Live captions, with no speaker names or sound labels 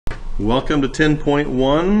Welcome to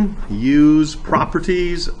 10.1, use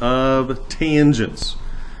properties of tangents.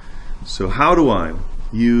 So how do I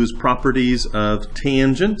use properties of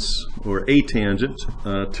tangents or a tangent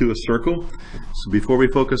to a circle? So before we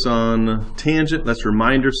focus on tangent, let's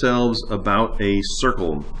remind ourselves about a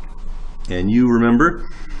circle. And you remember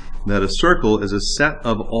that a circle is a set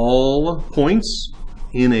of all points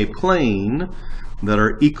in a plane that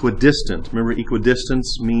are equidistant. Remember,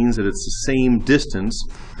 equidistance means that it's the same distance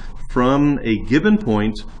from a given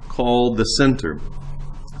point called the center.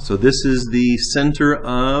 So this is the center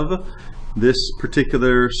of this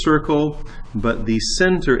particular circle, but the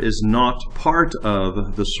center is not part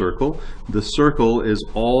of the circle. The circle is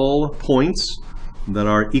all points that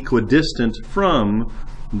are equidistant from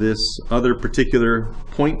this other particular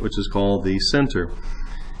point, which is called the center.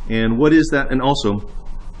 And what is that? And also,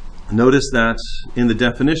 notice that in the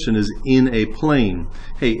definition is in a plane.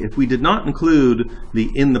 Hey, if we did not include the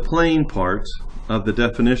in the plane part of the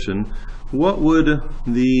definition, what would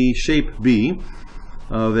the shape be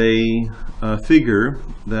of a figure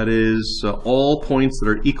that is all points that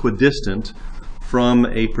are equidistant from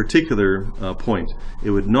a particular point?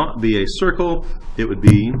 It would not be a circle, it would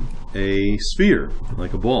be a sphere,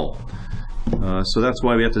 like a ball. So that's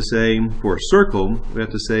why we have to say, for a circle, we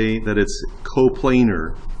have to say that it's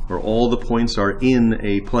coplanar, or all the points are in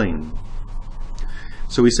a plane.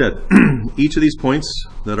 So we said each of these points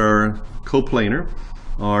that are coplanar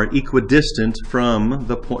are equidistant from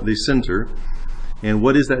the center. And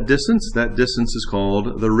what is that distance? That distance is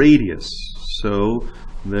called the radius. So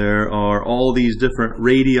there are all these different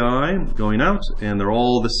radii going out, and they're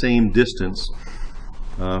all the same distance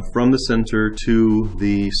from the center to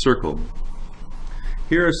the circle.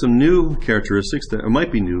 Here are some new characteristics that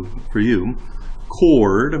might be new for you.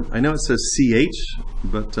 Chord. I know it says CH,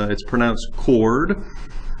 but it's pronounced chord.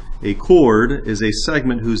 A chord is a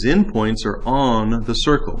segment whose endpoints are on the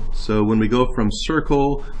circle. So when we go from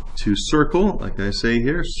circle to circle, like I say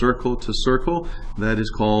here, circle to circle, that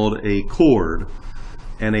is called a chord.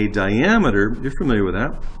 And a diameter, you're familiar with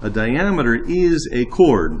that, a diameter is a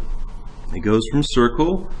chord. It goes from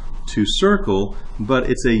circle to circle, but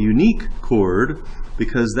it's a unique chord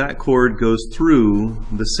because that chord goes through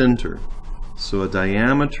the center. So a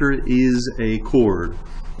diameter is a chord.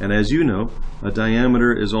 And as you know, a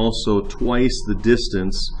diameter is also twice the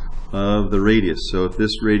distance of the radius. So if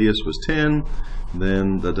this radius was 10,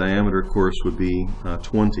 then the diameter, of course, would be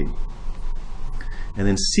 20. And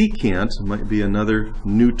then secant might be another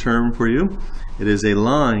new term for you. It is a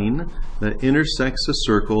line that intersects a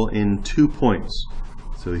circle in 2 points.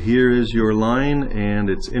 So here is your line, and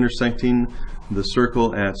it's intersecting the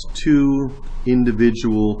circle at 2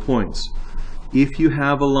 individual points. If you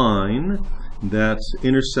have a line that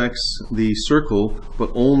intersects the circle but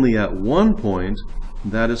only at 1 point,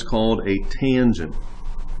 that is called a tangent.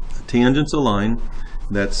 A tangent's a line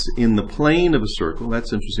that's in the plane of a circle.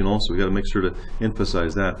 That's interesting also. We've got to make sure to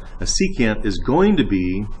emphasize that. A secant is going to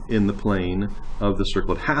be in the plane of the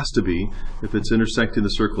circle. It has to be if it's intersecting the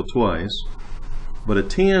circle twice. But a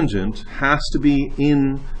tangent has to be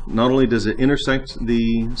in, not only does it intersect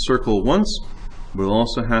the circle once, but it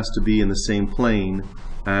also has to be in the same plane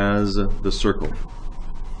as the circle.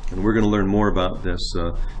 And we're going to learn more about this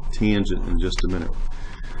tangent in just a minute.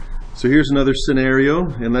 So here's another scenario,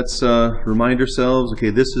 and let's remind ourselves, okay,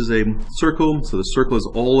 this is a circle, so the circle is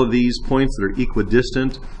all of these points that are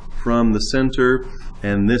equidistant from the center,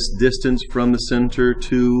 and this distance from the center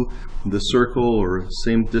to the circle, or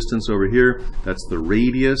same distance over here, that's the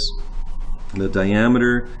radius. The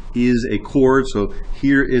diameter is a chord, so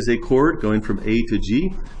here is a chord going from A to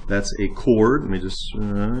G. That's a chord. Let me just,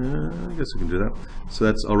 I guess I can do that. So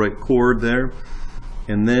that's all right, chord there.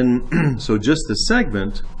 And then, so just the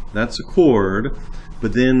segment, that's a chord,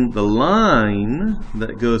 but then the line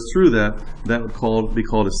that goes through that would be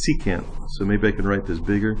called a secant. So maybe I can write this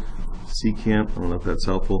bigger. Secant, I don't know if that's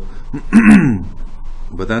helpful.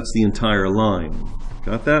 But that's the entire line.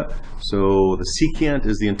 Got that? So the secant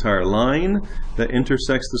is the entire line that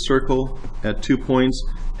intersects the circle at 2 points,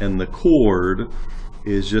 and the chord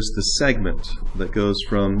is just the segment that goes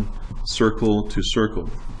from circle to circle.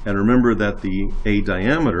 And remember that a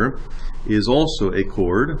diameter is also a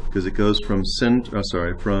chord because it goes from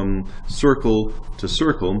from circle to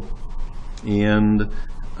circle, and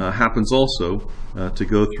happens also to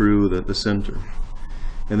go through the center.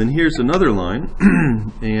 And then here's another line,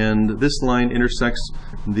 and this line intersects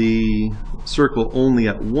the circle only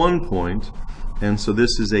at 1 point, and so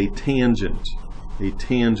this is a tangent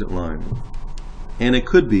line. And it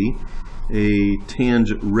could be a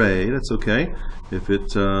tangent ray, that's okay. If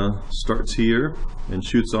it starts here and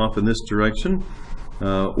shoots off in this direction,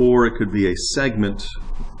 or it could be a segment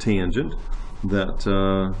tangent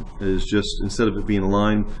that is just, instead of it being a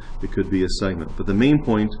line, it could be a segment. But the main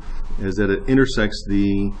point is that it intersects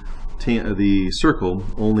the circle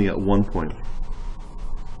only at one point.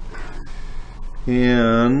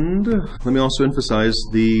 And let me also emphasize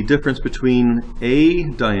the difference between a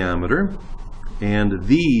diameter and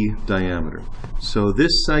the diameter. So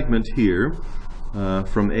this segment here,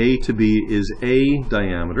 from A to B, is a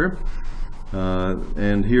diameter.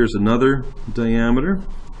 And here's another diameter,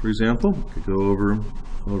 for example. Could go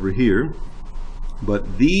over here.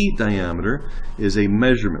 But the diameter is a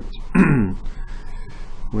measurement.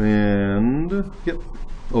 Oh, and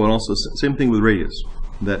also same thing with radius.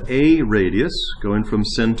 That a radius, going from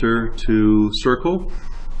center to circle,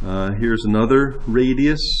 here's another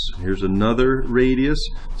radius, here's another radius.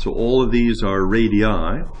 So all of these are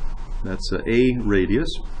radii. That's a radius.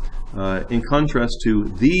 In contrast to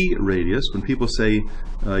the radius, when people say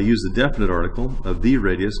use the definite article of the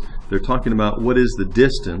radius, they're talking about what is the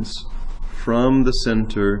distance from the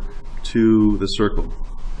center to the circle.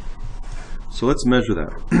 So let's measure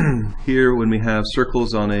that. Here, when we have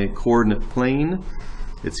circles on a coordinate plane,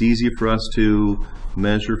 it's easy for us to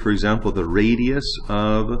measure, for example, the radius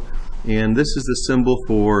of, and this is the symbol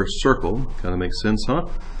for circle. Kind of makes sense, huh?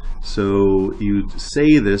 So you'd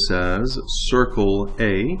say this as circle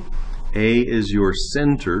A. A is your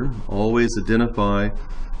center. Always identify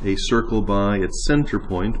a circle by its center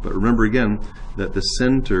point, but remember again that the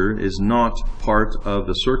center is not part of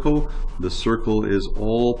the circle. The circle is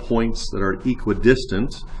all points that are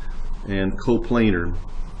equidistant and coplanar.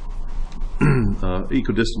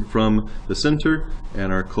 Equidistant from the center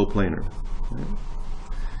and are coplanar.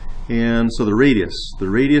 And so the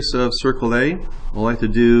radius of circle A, all I have to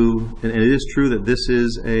do, and it is true that this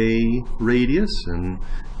is a radius and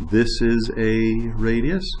this is a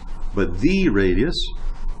radius, but the radius,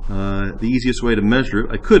 the easiest way to measure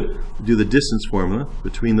it, I could do the distance formula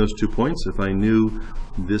between those 2 points if I knew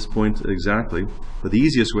this point exactly, but the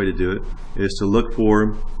easiest way to do it is to look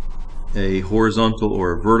for a horizontal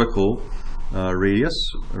or a vertical radius,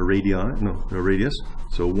 or radius.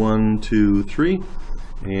 So 1, 2, 3,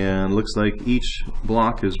 and looks like each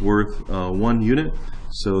block is worth 1 unit.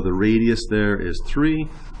 So the radius there is 3,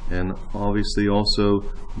 and obviously also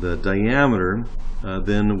the diameter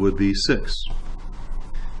then would be 6.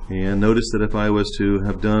 And notice that if I was to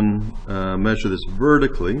have done measure this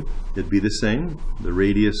vertically, it'd be the same. The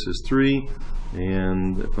radius is 3,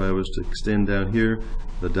 and if I was to extend down here,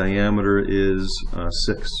 the diameter is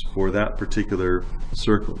 6 for that particular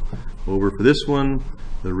circle. Over for this one,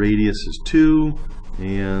 the radius is 2,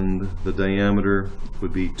 and the diameter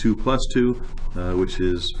would be 2 plus 2, which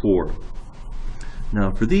is 4.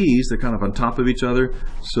 Now for these, they're kind of on top of each other.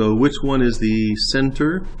 So which one is the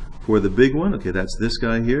center for the big one? Okay, that's this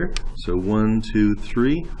guy here. So 1, 2,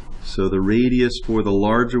 3. So the radius for the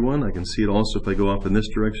larger one, I can see it also if I go up in this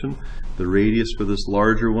direction. The radius for this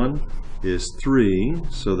larger one is 3.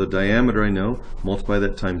 So the diameter, I know, multiply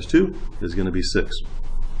that times 2 is going to be 6.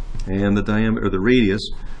 And the diameter, or the radius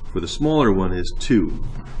for the smaller one is 2.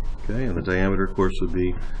 Okay, and the diameter, of course, would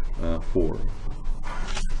be 4.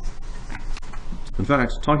 In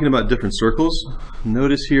fact, talking about different circles,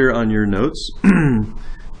 notice here on your notes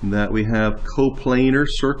that we have coplanar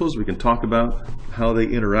circles. We can talk about how they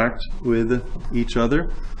interact with each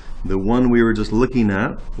other. The one we were just looking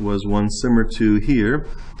at was one similar to here,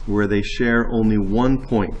 where they share only 1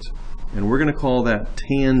 point. And we're going to call that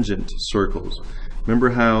tangent circles. Remember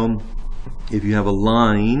how if you have a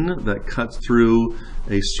line that cuts through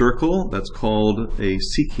a circle, that's called a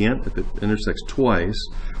secant if it intersects twice.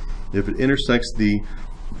 If it intersects the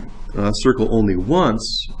circle only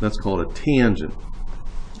once, that's called a tangent.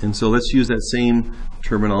 And so let's use that same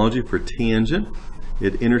terminology for tangent.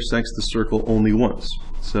 It intersects the circle only once.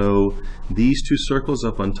 So these 2 circles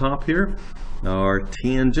up on top here are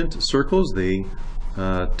tangent circles. They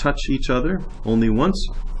touch each other only once.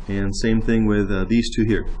 And same thing with these 2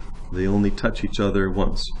 here. They only touch each other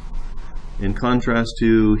once. In contrast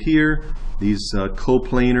to here, these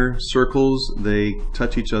coplanar circles, they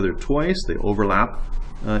touch each other twice. They overlap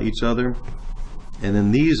each other. And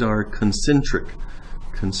then these are concentric.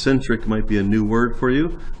 Concentric might be a new word for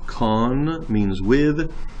you. Con means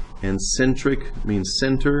with, and centric means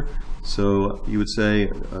center. So you would say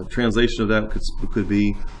a translation of that could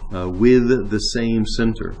be with the same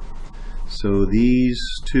center. So these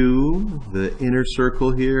 2, the inner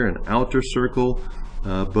circle here and outer circle,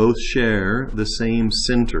 both share the same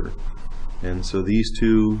center. And so these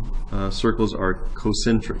 2 circles are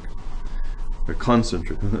concentric.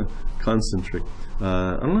 concentric.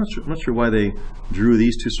 I'm not sure why they drew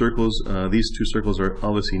these two circles. These two circles are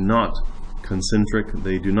obviously not concentric.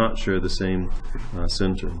 They do not share the same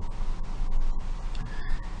center.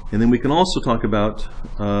 And then we can also talk about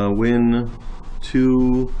when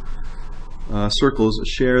two circles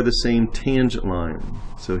share the same tangent line.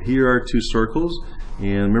 So here are two circles,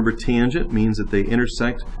 and remember, tangent means that they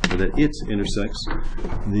intersect, or that it intersects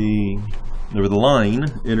or the line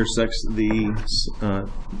intersects the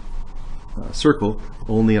circle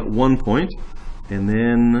only at one point, and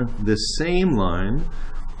then this same line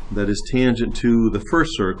that is tangent to the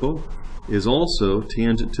first circle is also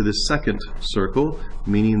tangent to the second circle,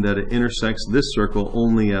 meaning that it intersects this circle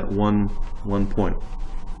only at one point.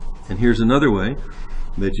 And here's another way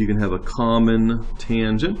that you can have a common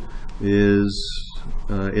tangent is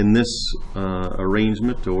in this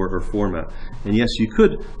arrangement or format. And yes, you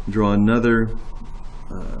could draw another,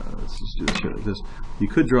 let's just do this here like this. You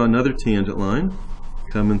could draw another tangent line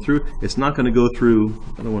coming through. It's not going to go through,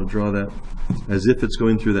 I don't want to draw that as if it's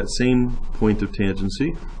going through that same point of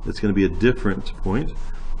tangency. It's going to be a different point.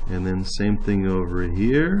 And then same thing over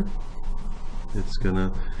here. It's going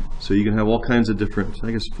to, so you can have all kinds of different,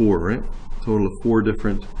 I guess 4, right? Total of 4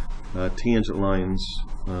 different tangent lines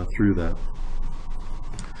through that.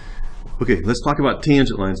 Okay, let's talk about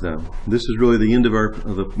tangent lines now. This is really the end of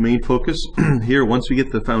the main focus here. Once we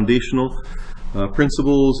get the foundational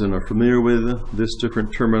principles and are familiar with this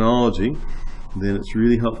different terminology, then it's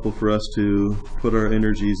really helpful for us to put our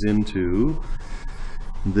energies into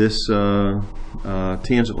this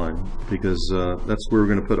tangent line, because that's where we're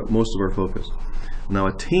going to put up most of our focus. Now,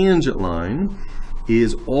 a tangent line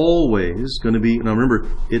is always going to be, now remember,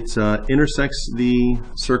 it intersects the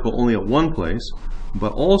circle only at one place,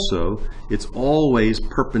 but also it's always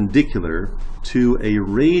perpendicular to a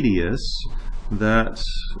radius that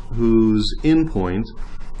whose endpoint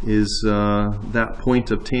is that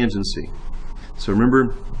point of tangency. So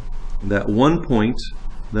remember that one point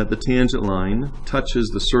that the tangent line touches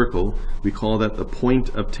the circle, we call that the point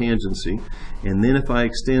of tangency. And then if I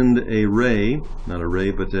extend a ray, not a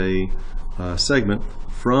ray, but a segment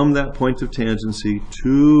from that point of tangency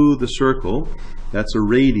to the circle, that's a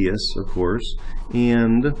radius, of course,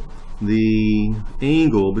 and the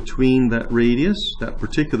angle between that radius, that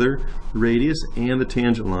particular radius, and the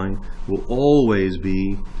tangent line will always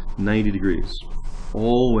be 90 degrees,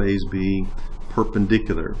 always be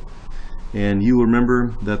perpendicular. And you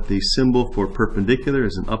remember that the symbol for perpendicular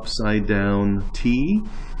is an upside down T.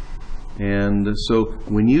 And so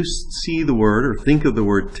when you see the word, or think of the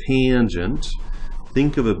word tangent,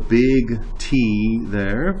 think of a big T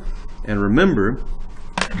there. And remember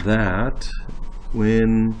that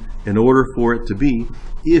in order for it to be,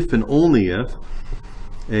 if and only if,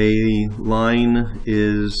 a line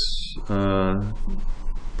is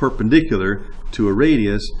perpendicular to a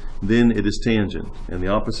radius, then it is tangent. And the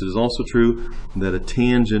opposite is also true, that a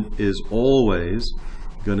tangent is always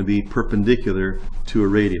going to be perpendicular to a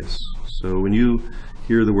radius. So when you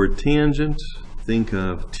hear the word tangent, think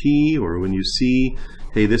of T, or when you see,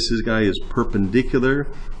 hey, this guy is perpendicular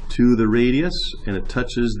to the radius and it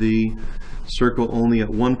touches the circle only at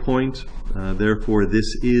one point, therefore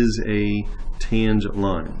this is a tangent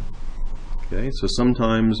line. Okay, so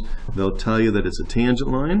sometimes they'll tell you that it's a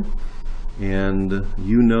tangent line, and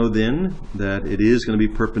you know then that it is going to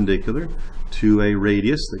be perpendicular to a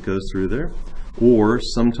radius that goes through there. Or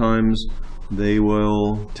sometimes they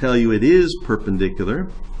will tell you it is perpendicular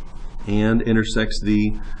and intersects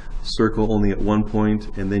the circle only at one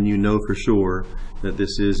point, and then you know for sure that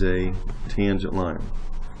this is a tangent line.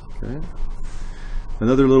 Okay.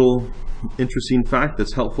 Another little interesting fact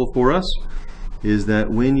that's helpful for us is that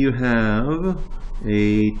when you have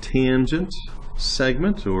a tangent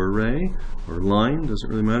segment or ray or line, doesn't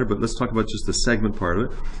really matter, but let's talk about just the segment part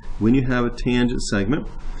of it. When you have a tangent segment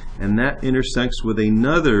and that intersects with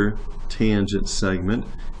another tangent segment,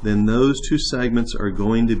 then those two segments are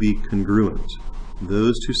going to be congruent.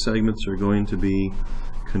 Those two segments are going to be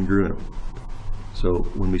congruent. So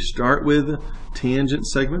when we start with tangent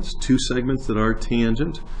segments, two segments that are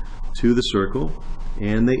tangent to the circle,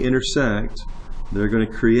 and they intersect, they're going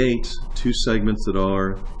to create two segments that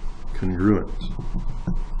are congruent.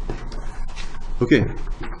 Okay,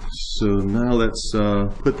 so now let's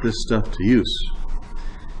put this stuff to use.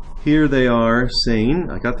 Here they are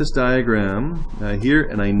saying, I got this diagram here,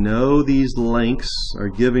 and I know these lengths are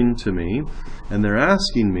given to me, and they're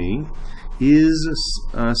asking me, is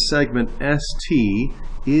segment ST,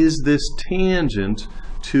 is this tangent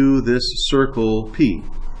to this circle P?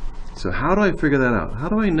 So how do I figure that out? How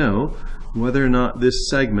do I know whether or not this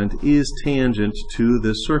segment is tangent to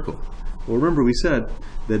this circle? Well, remember we said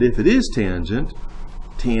that if it is tangent,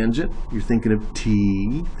 you're thinking of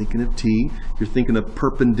t, you're thinking of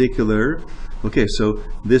perpendicular. Okay, so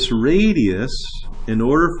this radius, in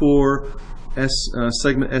order for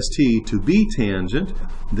segment ST to be tangent,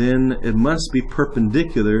 then it must be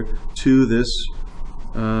perpendicular to this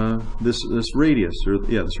this radius, or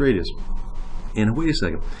this radius. And wait a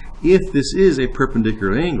second, if this is a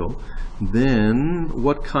perpendicular angle, then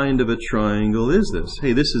what kind of a triangle is this?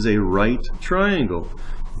 Hey, this is a right triangle.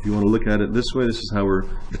 If you want to look at it this way, this is how we're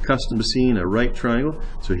accustomed to seeing a right triangle.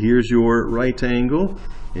 So here's your right angle,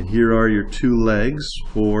 and here are your two legs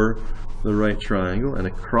for the right triangle, and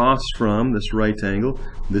across from this right angle,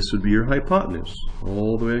 this would be your hypotenuse.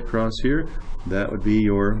 All the way across here, that would be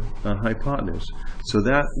your hypotenuse. So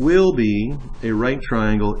that will be a right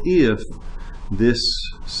triangle if this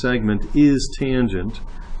segment is tangent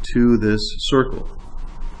to this circle.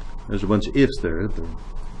 There's a bunch of ifs there, isn't there?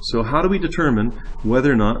 So how do we determine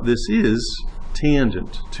whether or not this is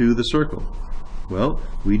tangent to the circle? Well,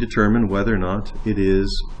 we determine whether or not it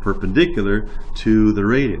is perpendicular to the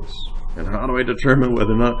radius. And how do I determine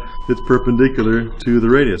whether or not it's perpendicular to the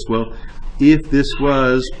radius? Well, if this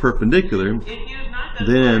was perpendicular,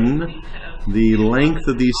 then the length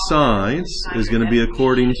of these sides is going to be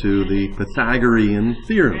according to the Pythagorean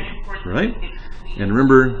Theorem, right? And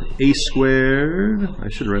remember, a squared, I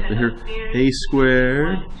should write that here, a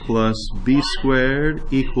squared plus b squared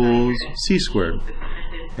equals c squared.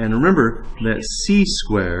 And remember that c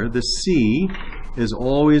squared, the c, is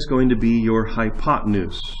always going to be your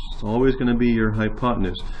hypotenuse. It's always going to be your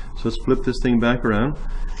hypotenuse. So let's flip this thing back around.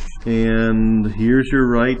 And here's your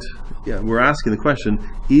right. Yeah, we're asking the question,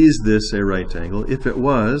 is this a right angle? If it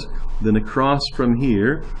was, then across from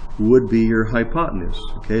here would be your hypotenuse.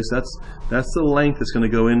 Okay, so that's the length that's going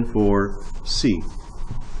to go in for C.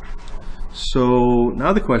 So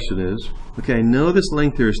now the question is, okay, I know this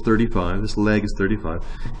length here is 35, this leg is 35,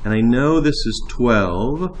 and I know this is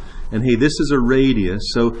 12, and hey, this is a radius,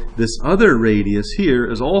 so this other radius here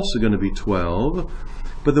is also going to be 12,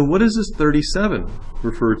 but then what does this 37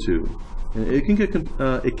 refer to? And it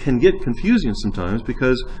can get confusing sometimes,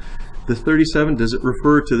 because the 37, does it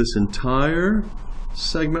refer to this entire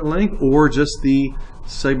segment length or just the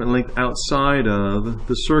segment length outside of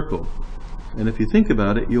the circle? And if you think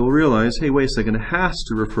about it, you'll realize, hey, wait a second, it has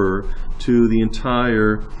to refer to the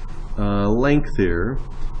entire length here,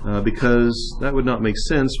 because that would not make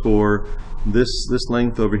sense for this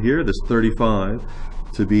length over here, this 35,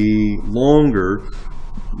 to be longer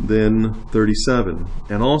than 37.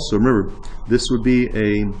 And also remember, this would be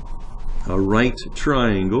a right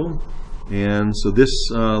triangle, and so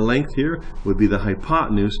this length here would be the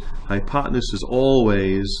hypotenuse. Hypotenuse is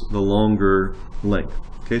always the longer length.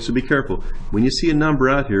 Okay, so be careful. When you see a number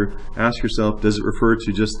out here, ask yourself, does it refer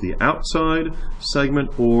to just the outside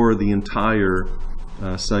segment or the entire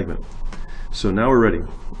segment? So now we're ready.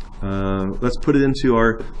 Let's put it into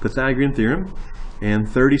our Pythagorean theorem. And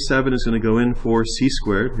 37 is going to go in for c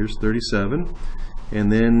squared. Here's 37.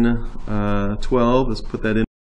 And then 12, let's put that in.